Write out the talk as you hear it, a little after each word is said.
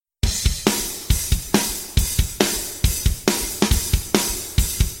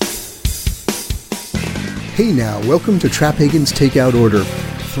Hey now, welcome to Traphagen's Takeout Order.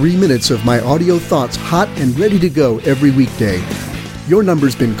 3 minutes of my audio thoughts hot and ready to go every weekday. Your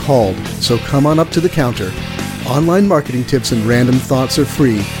number's been called, so come on up to the counter. Online marketing tips and random thoughts are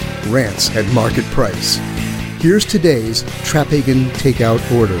free. Rants at market price. Here's today's Traphagen Takeout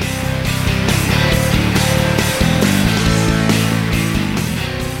Order.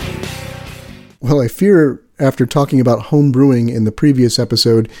 Well, I fear after talking about home brewing in the previous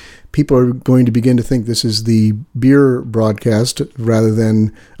episode, people are going to begin to think this is the beer broadcast rather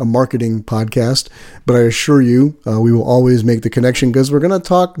than a marketing podcast. But I assure you, we will always make the connection because we're going to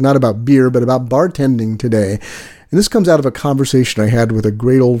talk not about beer, but about bartending today. And this comes out of a conversation I had with a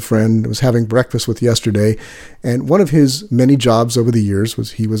great old friend I was having breakfast with yesterday. And one of his many jobs over the years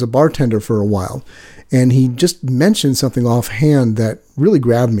was he was a bartender for a while. And he just mentioned something offhand that really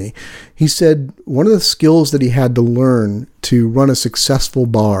grabbed me. He said one of the skills that he had to learn to run a successful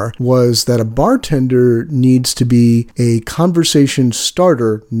bar was that a bartender needs to be a conversation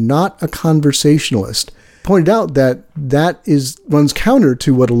starter, not a conversationalist. Pointed out that runs counter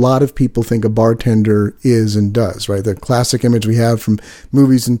to what a lot of people think a bartender is and does, right? The classic image we have from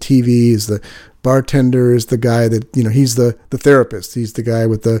movies and TV is the bartender is the guy that, he's the therapist. He's the guy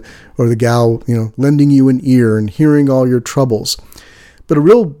with the gal, lending you an ear and hearing all your troubles. But a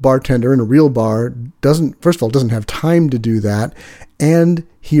real bartender in a real bar doesn't have time to do that. And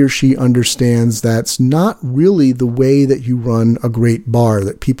he or she understands that's not really the way that you run a great bar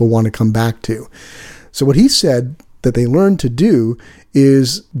that people want to come back to. So what he said that they learn to do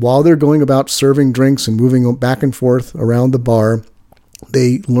is while they're going about serving drinks and moving back and forth around the bar,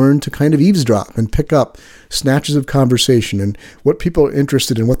 they learn to kind of eavesdrop and pick up snatches of conversation and what people are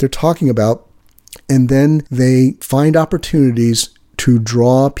interested in, what they're talking about. And then they find opportunities to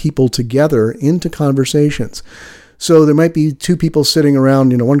draw people together into conversations. So there might be two people sitting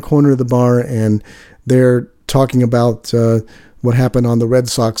around, one corner of the bar, and they're talking about what happened on the Red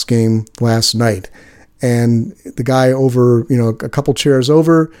Sox game last night. And the guy over, a couple chairs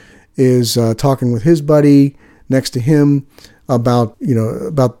over is talking with his buddy next to him about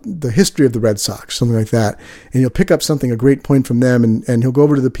the history of the Red Sox, something like that. And he'll pick up a great point from them, and he'll go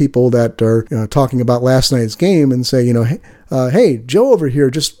over to the people that are talking about last night's game and say, hey, Joe over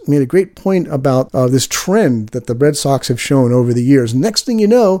here just made a great point about this trend that the Red Sox have shown over the years. Next thing you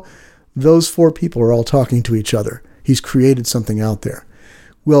know, those four people are all talking to each other. He's created something out there.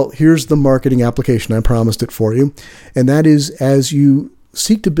 Well, here's the marketing application. I promised it for you. And that is, as you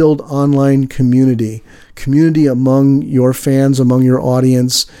seek to build online community among your fans, among your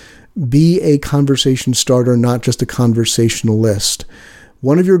audience, be a conversation starter, not just a conversationalist.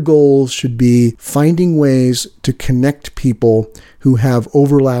 One of your goals should be finding ways to connect people who have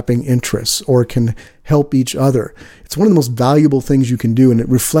overlapping interests or can help each other. It's one of the most valuable things you can do, and it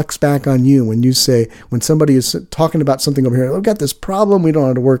reflects back on you when somebody is talking about something over here, I've got this problem, we don't know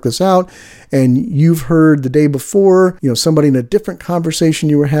how to work this out, and you've heard the day before, somebody in a different conversation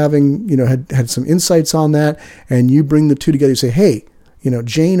you were having, had some insights on that, and you bring the two together, you say, hey,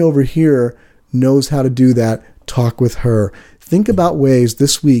 Jane over here knows how to do that, talk with her. Think about ways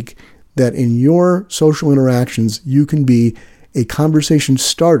this week that in your social interactions, you can be a conversation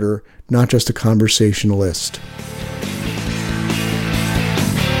starter, not just a conversationalist.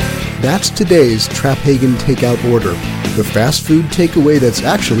 That's today's Traphagen Takeout Order, the fast food takeaway that's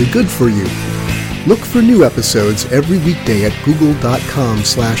actually good for you. Look for new episodes every weekday at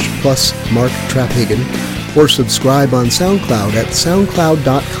google.com/+marktraphagen or subscribe on SoundCloud at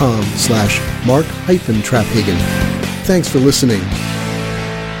soundcloud.com/mark-traphagen. Thanks for listening.